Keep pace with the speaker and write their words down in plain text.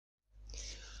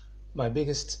My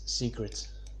biggest secret.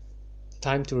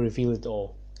 Time to reveal it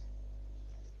all.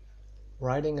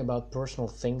 Writing about personal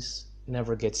things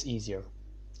never gets easier.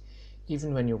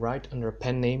 Even when you write under a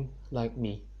pen name like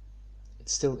me,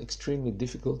 it's still extremely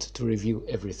difficult to reveal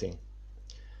everything.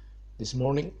 This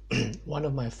morning, one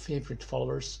of my favorite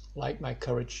followers liked my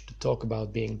courage to talk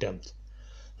about being dumped.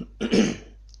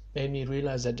 Made me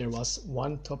realize that there was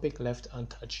one topic left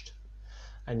untouched,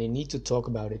 and they need to talk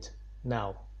about it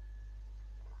now.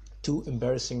 Too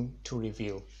embarrassing to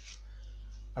reveal.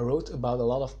 I wrote about a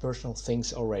lot of personal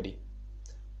things already.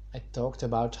 I talked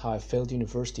about how I failed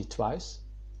university twice,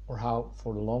 or how,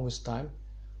 for the longest time,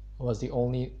 I was the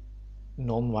only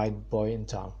non-white boy in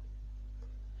town.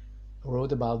 I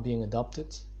wrote about being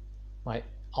adopted, my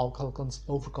alcohol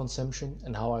overconsumption,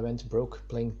 and how I went broke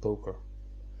playing poker.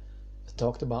 I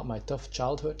talked about my tough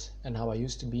childhood and how I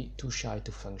used to be too shy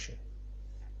to function.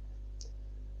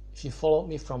 If you followed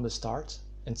me from the start,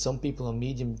 and some people on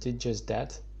Medium did just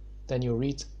that, then you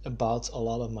read about a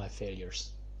lot of my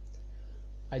failures.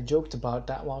 I joked about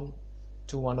that one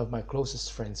to one of my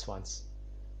closest friends once.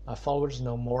 My followers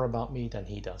know more about me than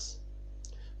he does.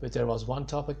 But there was one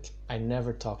topic I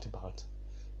never talked about.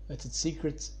 It's a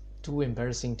secret too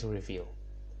embarrassing to reveal.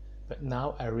 But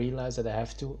now I realize that I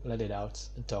have to let it out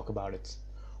and talk about it,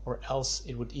 or else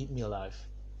it would eat me alive.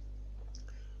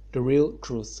 The real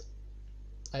truth.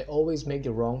 I always make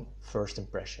the wrong first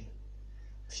impression.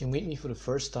 If you meet me for the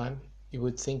first time, you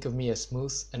would think of me as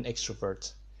smooth and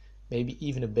extrovert, maybe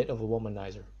even a bit of a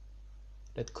womanizer.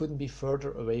 That couldn't be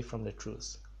further away from the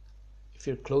truth. If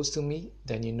you're close to me,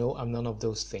 then you know I'm none of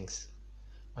those things.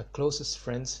 My closest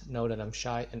friends know that I'm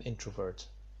shy and introvert,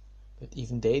 but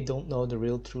even they don't know the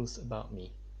real truth about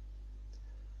me.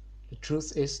 The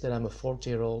truth is that I'm a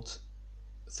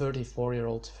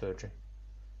 34-year-old virgin.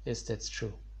 Yes, that's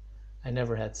true. I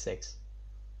never had sex.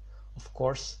 Of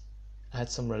course, I had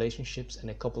some relationships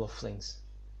and a couple of flings.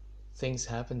 Things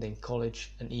happened in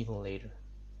college and even later.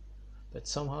 But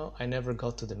somehow I never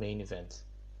got to the main event.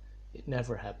 It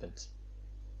never happened.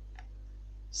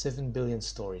 7 billion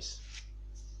stories.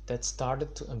 That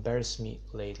started to embarrass me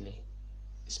lately,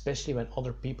 especially when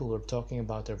other people were talking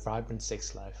about their vibrant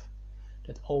sex life.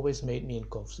 That always made me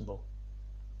uncomfortable.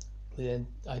 But then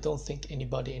I don't think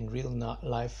anybody in real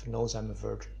life knows I'm a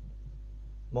virgin.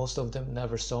 Most of them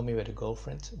never saw me with a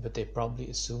girlfriend, but they probably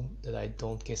assume that I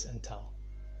don't kiss and tell.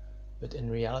 But in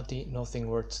reality, nothing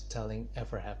worth telling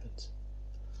ever happened.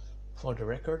 For the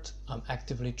record, I'm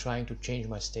actively trying to change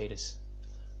my status.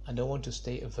 I don't want to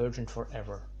stay a virgin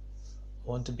forever. I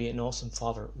want to be an awesome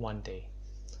father one day.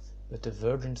 But the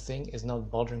virgin thing is not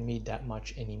bothering me that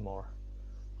much anymore.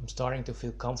 I'm starting to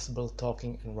feel comfortable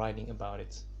talking and writing about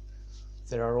it.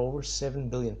 There are over 7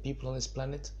 billion people on this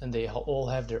planet, and they all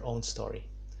have their own story.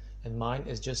 And mine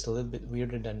is just a little bit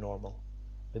weirder than normal,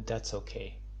 but that's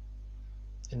okay.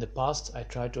 In the past, I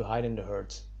tried to hide in the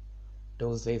herd.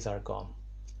 Those days are gone.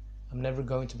 I'm never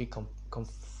going to be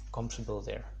comfortable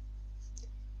there.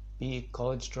 Be a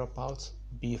college dropout,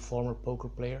 be a former poker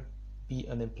player, be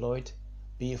unemployed,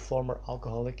 be a former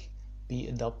alcoholic, be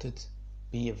adopted,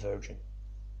 be a virgin.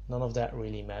 None of that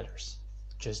really matters.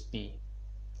 Just be.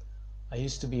 I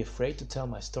used to be afraid to tell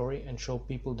my story and show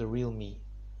people the real me.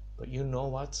 But you know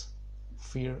what?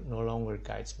 Fear no longer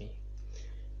guides me.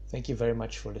 Thank you very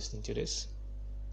much for listening to this.